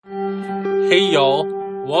Hey y'all,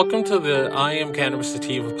 welcome to the I Am Cannabis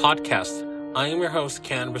Sativa podcast. I am your host,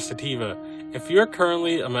 Cannabis Sativa. If you're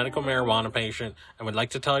currently a medical marijuana patient and would like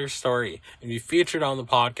to tell your story and be featured on the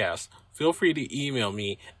podcast, feel free to email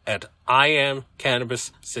me at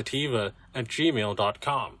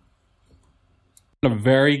iamcannabissativa@gmail.com. A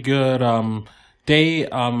very good day.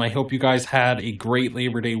 I hope you guys had a great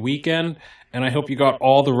Labor Day weekend, and I hope you got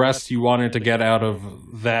all the rest you wanted to get out of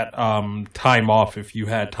that time off, if you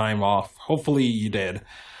had time off. Hopefully you did.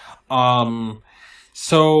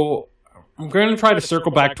 So I'm going to try to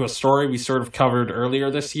circle back to a story we sort of covered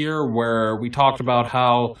earlier this year, where we talked about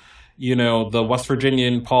how, the West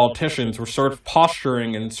Virginian politicians were sort of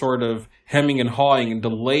posturing and sort of hemming and hawing and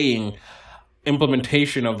delaying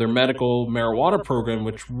implementation of their medical marijuana program,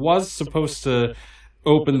 which was supposed to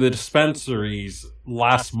open the dispensaries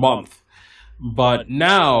last month. But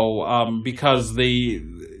now, because they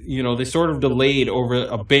sort of delayed over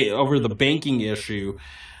the banking issue,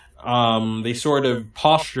 they sort of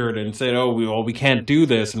postured and said, we can't do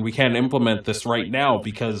this and we can't implement this right now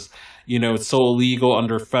because, it's so illegal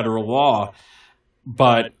under federal law.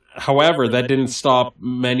 But however, that didn't stop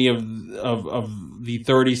many of the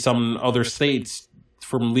 30-some other states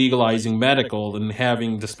from legalizing medical and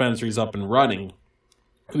having dispensaries up and running.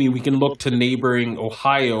 I mean, we can look to neighboring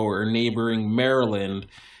Ohio or neighboring Maryland,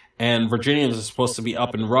 and Virginia is supposed to be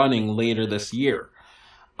up and running later this year.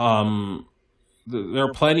 There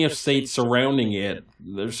are plenty of states surrounding it.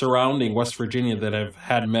 They're surrounding West Virginia that have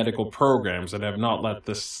had medical programs that have not let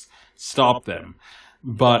this stop them.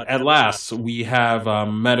 But at last, we have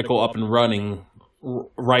medical up and running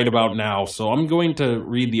right about now. So I'm going to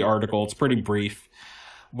read the article. It's pretty brief.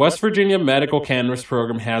 West Virginia Medical Cannabis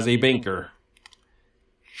Program has a banker.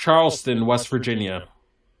 Charleston, West Virginia.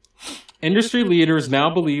 Industry leaders now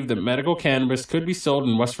believe that medical cannabis could be sold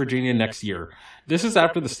in West Virginia next year. This is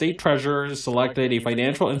after the state treasurer selected a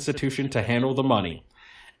financial institution to handle the money.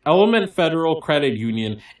 Element Federal Credit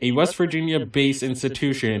Union, a West Virginia-based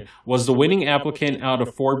institution, was the winning applicant out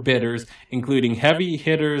of 4 bidders, including heavy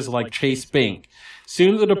hitters like Chase Bank.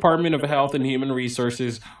 Soon, the Department of Health and Human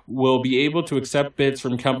Resources will be able to accept bids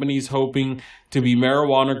from companies hoping to be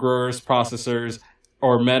marijuana growers, processors,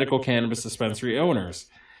 or medical cannabis dispensary owners.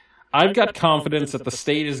 I've got confidence that the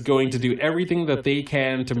state is going to do everything that they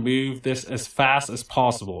can to move this as fast as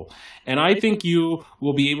possible. And I think you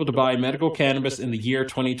will be able to buy medical cannabis in the year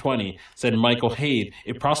 2020, said Michael Haid,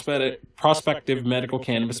 a prospective medical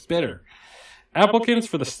cannabis bidder. Applicants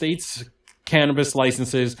for the state's cannabis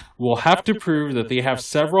licenses will have to prove that they have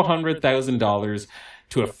several $100,000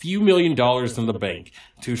 to a few $1 million in the bank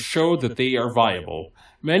to show that they are viable.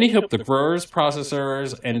 Many hope the growers,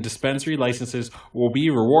 processors, and dispensary licenses will be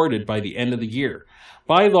rewarded by the end of the year.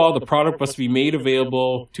 By law, the product must be made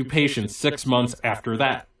available to patients 6 months after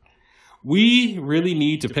that. We really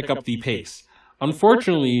need to pick up the pace.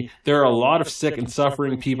 Unfortunately, there are a lot of sick and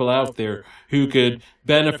suffering people out there who could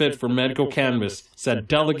benefit from medical cannabis, said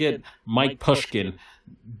Delegate Mike Pushkin,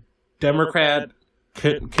 Democrat,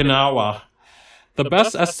 Kanawha. The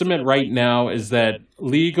best estimate right now is that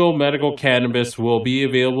legal medical cannabis will be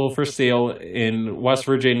available for sale in West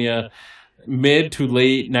Virginia mid to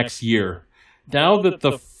late next year. Now that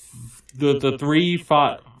the 3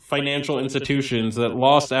 financial institutions that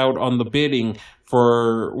lost out on the bidding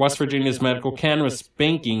for West Virginia's medical cannabis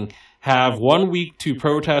banking have 1 week to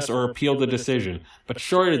protest or appeal the decision. But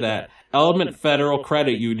short of that, Element Federal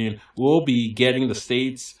Credit Union will be getting the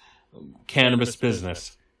state's cannabis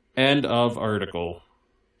business. End of article.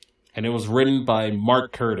 And it was written by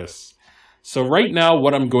Mark Curtis. So right now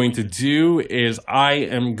what I'm going to do is I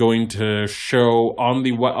am going to show on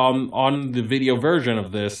the video version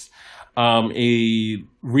of this a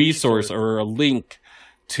resource or a link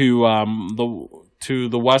to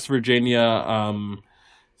the West Virginia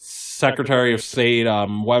Secretary of State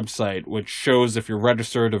website, which shows if you're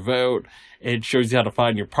registered to vote. It shows you how to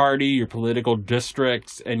find your party, your political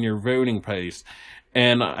districts, and your voting place.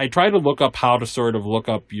 And I try to look up how to sort of look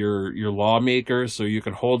up your lawmakers so you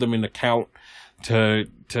can hold them in account to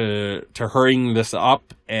hurrying this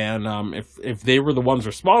up. And if they were the ones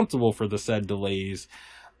responsible for the said delays,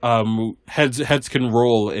 heads can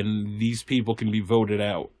roll and these people can be voted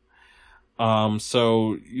out.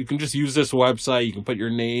 So you can just use this website. You can put your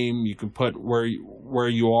name. You can put where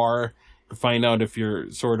you are. You can find out if you're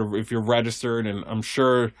registered. And I'm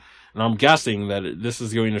sure, and I'm guessing that this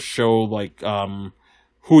is going to show like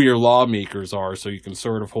who your lawmakers are, so you can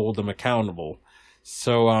sort of hold them accountable.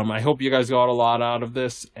 So I hope you guys got a lot out of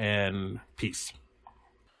this, and peace.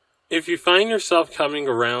 If you find yourself coming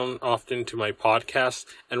around often to my podcast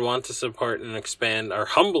and want to support and expand our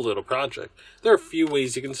humble little project, there are a few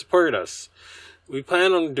ways you can support us. We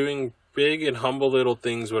plan on doing big and humble little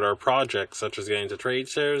things with our project, such as getting to trade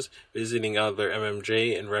shows, visiting other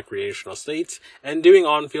MMJ and recreational states, and doing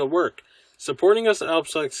on-field work. Supporting us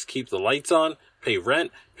helps us keep the lights on, pay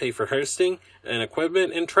rent, pay for hosting and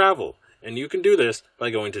equipment, and travel. And you can do this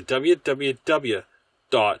by going to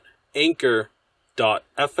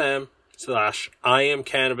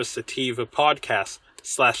www.anchor.fm/IamCannabisSativa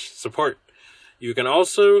podcast/support. You can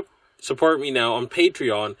also support me now on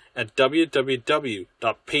Patreon at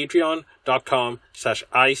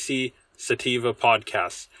www.patreon.com/ICSativa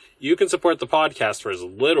podcast. You can support the podcast for as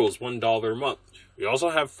little as $1 a month. We also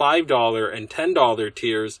have $5 and $10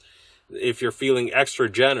 tiers if you're feeling extra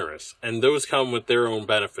generous, and those come with their own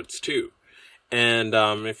benefits too. And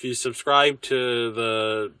if you subscribe to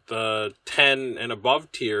the 10 and above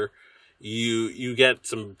tier, you get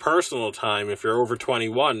some personal time if you're over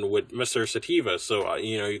 21 with Mr. Sativa. So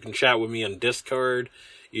you can chat with me on Discord.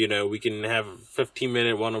 We can have a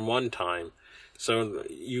 15-minute one-on-one time. So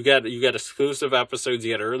you get exclusive episodes,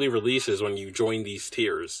 you get early releases when you join these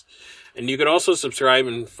tiers. And you can also subscribe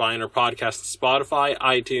and find our podcast on Spotify,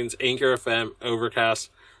 iTunes, Anchor FM, Overcast,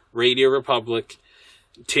 Radio Republic,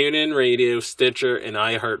 TuneIn Radio, Stitcher, and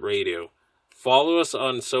iHeartRadio. Follow us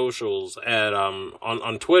on socials at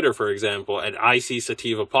on Twitter, for example, at IC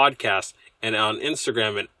Sativa Podcast, and on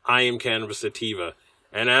Instagram at I Am Cannabis Sativa.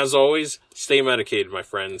 And as always, stay medicated, my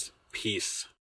friends. Peace.